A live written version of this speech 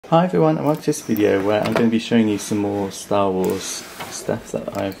Hi everyone, and welcome to this video where I'm going to be showing you some more Star Wars stuff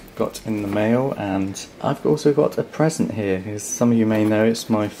that I've got in the mail, and I've also got a present here. As some of you may know, it's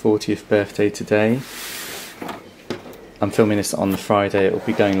my 40th birthday today. I'm filming this on the Friday, it will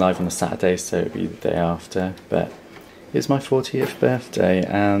be going live on the Saturday, so it'll be the day after, but it's my 40th birthday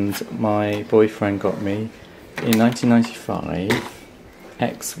and my boyfriend got me in 1995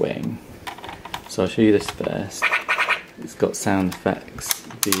 X-Wing. So I'll show you this first. It's got sound effects.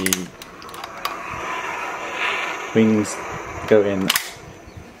 The wings go in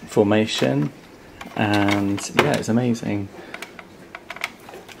formation, and yeah, it's amazing.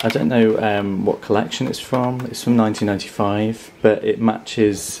 I don't know what collection it's from. It's from 1995, but it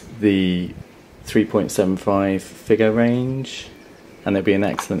matches the 3.75 figure range, and it'll be an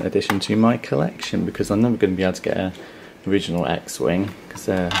excellent addition to my collection because I'm never going to be able to get an original X-Wing because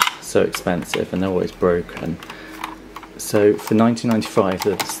they're so expensive and they're always broken. So for 1995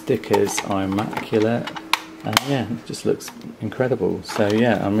 the stickers are immaculate, and yeah, it just looks incredible. So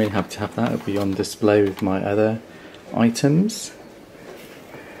yeah, I'm really happy to have that. It'll be on display with my other items.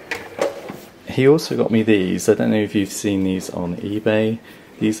 He also got me these. I don't know if you've seen these on eBay.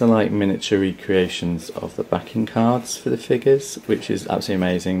 These are like miniature recreations of the backing cards for the figures, which is absolutely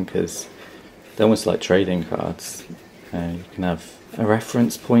amazing because they're almost like trading cards. You can have a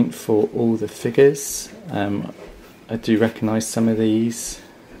reference point for all the figures. I do recognise some of these,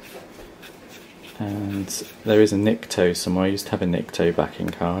 and there is a Nikto somewhere. I used to have a Nikto backing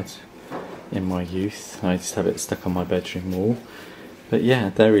card in my youth. I just have it stuck on my bedroom wall. But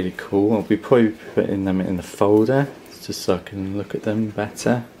yeah, they're really cool. I'll be probably putting them in the folder just so I can look at them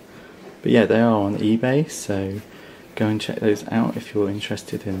better. But yeah, they are on eBay, so go and check those out if you're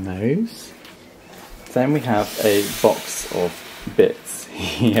interested in those. Then we have a box of bits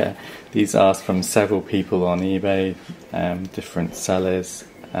here. These are from several people on eBay, different sellers,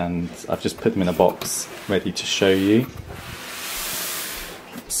 and I've just put them in a box ready to show you.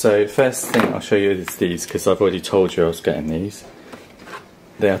 So first thing I'll show you is these, because I've already told you I was getting these.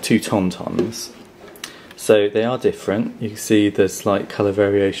 They are two Tauntauns. So they are different. You can see there's slight colour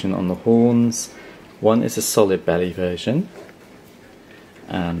variation on the horns. One is a solid belly version,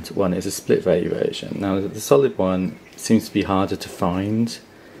 and one is a split belly version. Now the solid one seems to be harder to find.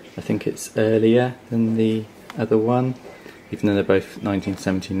 I think it's earlier than the other one, even though they're both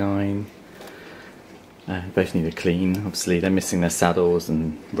 1979. Both need a clean. Obviously they're missing their saddles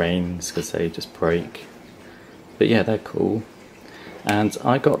and reins because they just break. But yeah, they're cool. And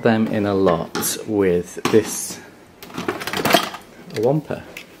I got them in a lot with this Wampa.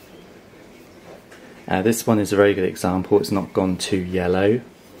 This one is a very good example. It's not gone too yellow.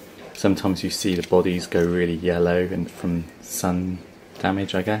 Sometimes you see the bodies go really yellow and from sun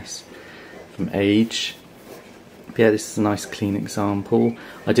damage, I guess, from age. But yeah, this is a nice clean example.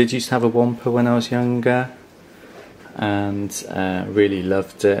 I did used to have a Wampa when I was younger and really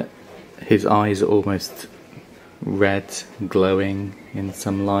loved it. His eyes are almost red, glowing in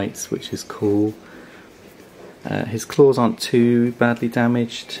some lights, which is cool. His claws aren't too badly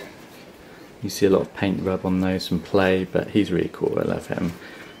damaged. You see a lot of paint rub on those from play, but he's really cool. I love him.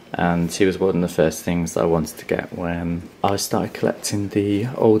 And he was one of the first things that I wanted to get when I started collecting the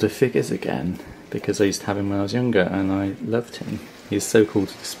older figures again, because I used to have him when I was younger and I loved him. He's so cool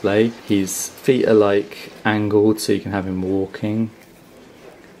to display. His feet are like angled so you can have him walking,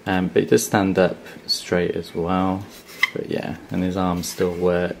 but he does stand up straight as well. But yeah, and his arms still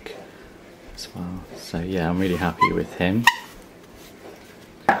work as well. So yeah, I'm really happy with him.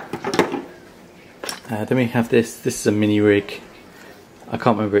 Then we have this is a Minirig. I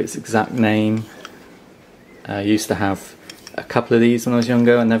can't remember its exact name. I used to have a couple of these when I was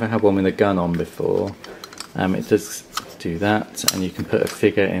younger. I never had one with a gun on before. It does do that, and you can put a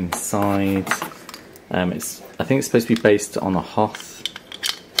figure inside. I think it's supposed to be based on a Hoth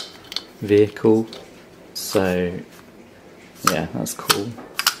vehicle, so yeah, that's cool.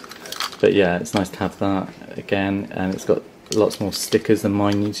 But yeah, it's nice to have that again, and it's got lots more stickers than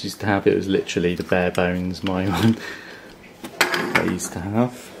mine used to have. It was literally the bare bones, my one. I used to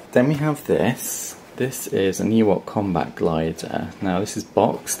have. Then we have this. This is an Ewok Combat Glider. Now this is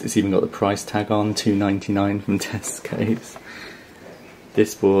boxed. It's even got the price tag on, $2.99 from Tesco's.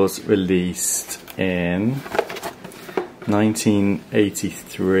 This was released in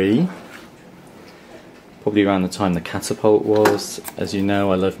 1983. Probably around the time the Catapult was. As you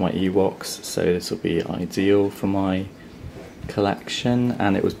know, I love my Ewoks, so this will be ideal for my collection.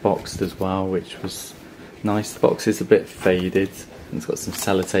 And it was boxed as well, which was nice. The box is a bit faded. It's got some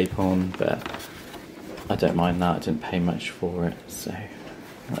sellotape on, but I don't mind that. I didn't pay much for it, so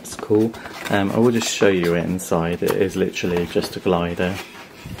that's cool. I will just show you it inside. It is literally just a glider.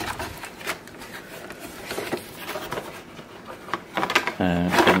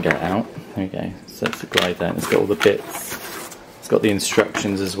 can get it out. There we go. So that's the glider, and it's got all the bits. It's got the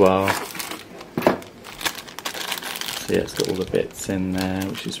instructions as well. So yeah, it's got all the bits in there,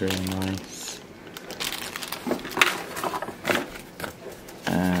 which is really nice.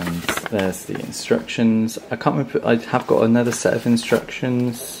 And there's the instructions. I can't remember. I have got another set of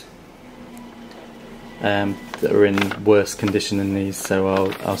instructions that are in worse condition than these, so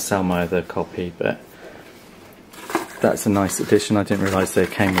I'll sell my other copy. But that's a nice addition. I didn't realise they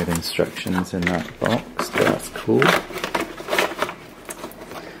came with instructions in that box, but that's cool.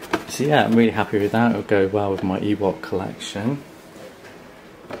 So yeah, I'm really happy with that. It'll go well with my Ewok collection.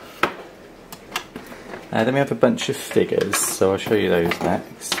 Then we have a bunch of figures, so I'll show you those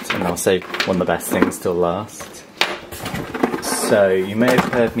next, and I'll save one of the best things till last. So you may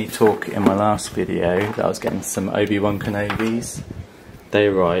have heard me talk in my last video that I was getting some Obi-Wan Kenobis. They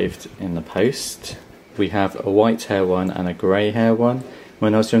arrived in the post. We have a white hair one and a grey hair one.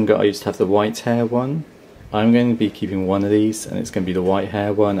 When I was younger I used to have the white hair one. I'm going to be keeping one of these, and it's going to be the white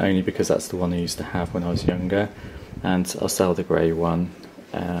hair one only because that's the one I used to have when I was younger, and I'll sell the grey one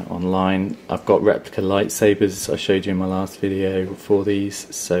online. I've got replica lightsabers I showed you in my last video for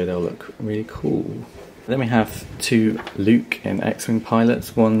these, so they'll look really cool. Then we have two Luke in X-Wing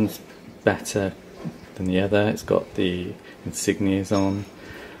pilots. One's better than the other. It's got the insignias on.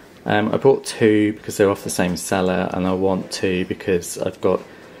 I bought two because they're off the same seller, and I want two because I've got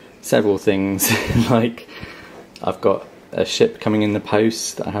several things. Like I've got a ship coming in the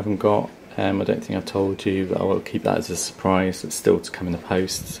post that I haven't got. I don't think I've told you, but I will keep that as a surprise. It's still to come in the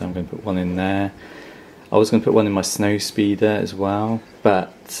post, so I'm going to put one in there. I was going to put one in my snow speeder as well,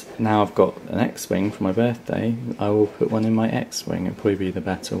 but now I've got an X-Wing for my birthday. I will put one in my X-Wing. It'll probably be the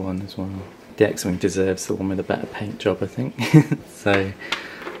better one as well. The X-Wing deserves the one with a better paint job, I think. So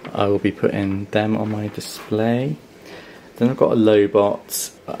I will be putting them on my display. Then I've got a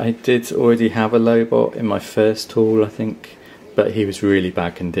Lobot. I did already have a Lobot in my first haul, I think, but he was really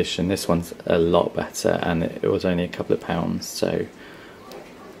bad condition. This one's a lot better, and it was only a couple of pounds, so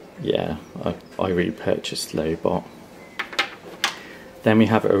yeah, I repurchased Lobot. Then we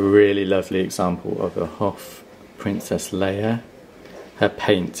have a really lovely example of a Hoth Princess Leia. Her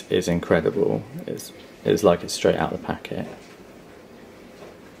paint is incredible. It's like it's straight out of the packet.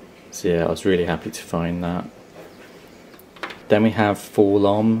 So yeah, I was really happy to find that. Then we have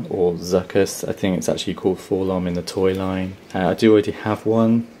Forlom, or Zuckuss. I think it's actually called Forlom in the toy line. I do already have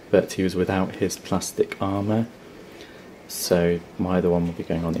one, but he was without his plastic armour. So my other one will be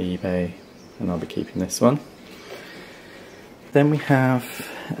going on eBay, and I'll be keeping this one. Then we have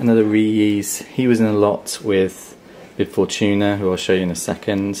another reuse. He was in a lot with Fortuna, who I'll show you in a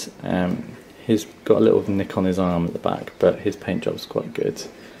second. He's got a little nick on his arm at the back, but his paint job's quite good.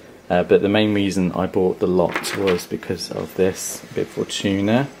 But the main reason I bought the lot was because of this Bib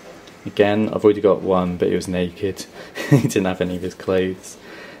Fortuna. Again, I've already got one, but he was naked. He didn't have any of his clothes.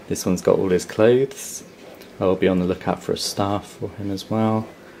 This one's got all his clothes. I'll be on the lookout for a staff for him as well.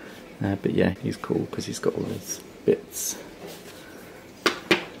 But yeah, he's cool because he's got all his bits.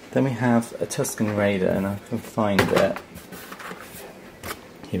 Then we have a Tusken Raider, and I can find it.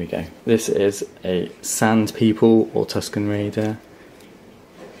 Here we go. This is a Sand People or Tusken Raider.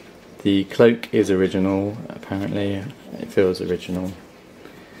 The cloak is original, apparently. It feels original.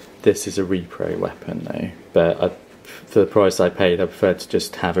 This is a repro weapon though, but for the price I paid, I prefer to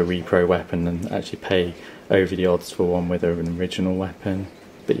just have a repro weapon than actually pay over the odds for one with an original weapon.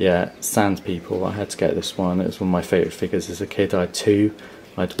 But yeah, Sand People, I had to get this one. It was one of my favourite figures as a kid. I had two.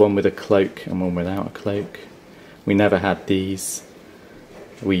 I had one with a cloak and one without a cloak. We never had these.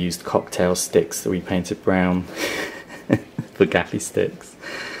 We used cocktail sticks that we painted brown for gaffy sticks.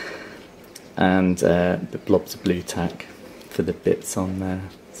 And the blobs of blue tack for the bits on there.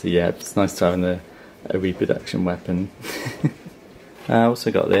 So yeah, it's nice to have a reproduction weapon. I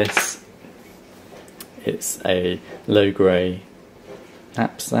also got this. It's a low grey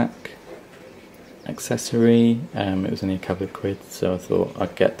knapsack accessory. It was only a couple of quid, so I thought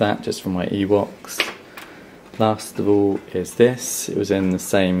I'd get that just for my Ewoks. Last of all is this. It was in the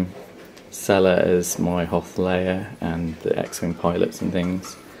same seller as my Hoth Leia and the X-Wing pilots and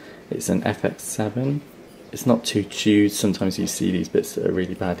things. It's an FX7. It's not too chewed. Sometimes you see these bits that are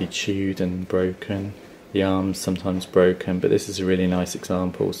really badly chewed and broken. The arm's sometimes broken, but this is a really nice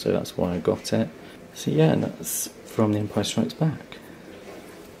example, so that's why I got it. So yeah, and that's from The Empire Strikes Back.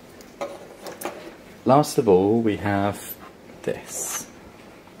 Last of all, we have this.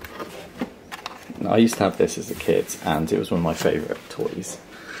 Now, I used to have this as a kid, and it was one of my favourite toys.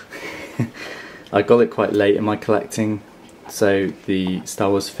 I got it quite late in my collecting. So the Star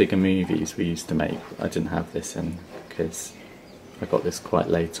Wars figure movies we used to make, I didn't have this in because I got this quite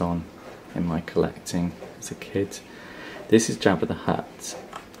late on in my collecting as a kid. This is Jabba the Hutt.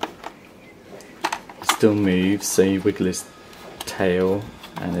 He still moves, so you wiggle his tail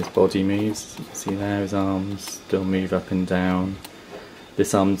and his body moves. You can see there his arms still move up and down.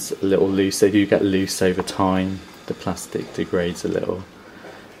 This arm's a little loose, they do get loose over time. The plastic degrades a little,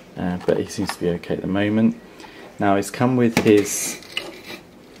 but he seems to be okay at the moment. Now he's come with his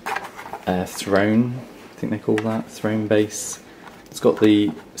throne, I think they call that, throne base. It's got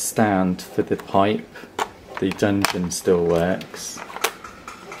the stand for the pipe. The dungeon still works.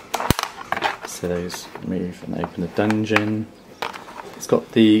 So those move and open the dungeon. It's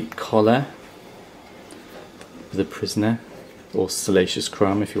got the collar for the prisoner, or Salacious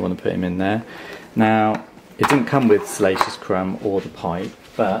Crumb if you want to put him in there. Now, it didn't come with Salacious Crumb or the pipe,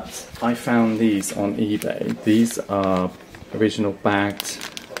 but I found these on eBay. These are original bagged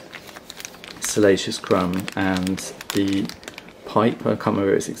Salacious Crumb and the pipe, I can't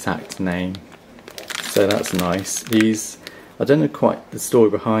remember its exact name. So that's nice. These, I don't know quite the story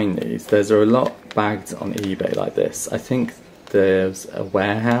behind these. There's a lot bagged on eBay like this. I think there's a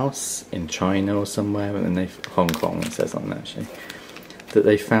warehouse in China or somewhere, and then Hong Kong it says on there actually, that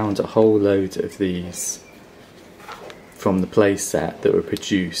they found a whole load of these from the playset that were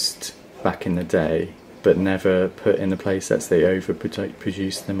produced back in the day, but never put in the playsets. They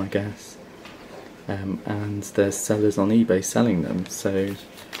overproduced them, I guess. And there's sellers on eBay selling them. So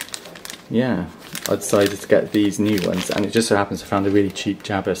yeah, I decided to get these new ones, and it just so happens I found a really cheap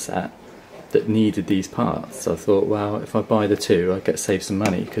Jabba set that needed these parts. So I thought, well, if I buy the two, I save some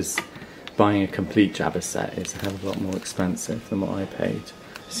money, because buying a complete Jabba set is a hell of a lot more expensive than what I paid.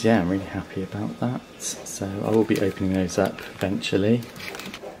 So yeah, I'm really happy about that. So I will be opening those up eventually.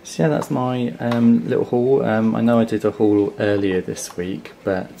 So yeah, that's my little haul. I know I did a haul earlier this week,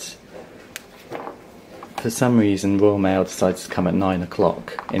 but for some reason Royal Mail decided to come at 9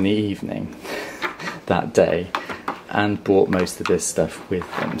 o'clock in the evening that day and brought most of this stuff with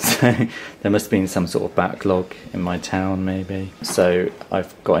them. So there must have been some sort of backlog in my town maybe. So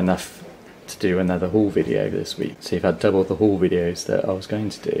I've got enough to do another haul video this week. So you've had double the haul videos that I was going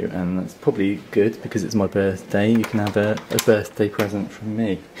to do, and that's probably good because it's my birthday. You can have a birthday present from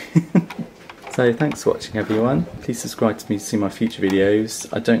me. So thanks for watching everyone. Please subscribe to me to see my future videos.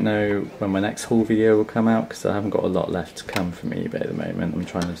 I don't know when my next haul video will come out because I haven't got a lot left to come from eBay at the moment. I'm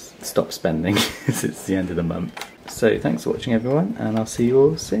trying to stop spending because it's the end of the month. So thanks for watching everyone, and I'll see you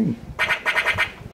all soon.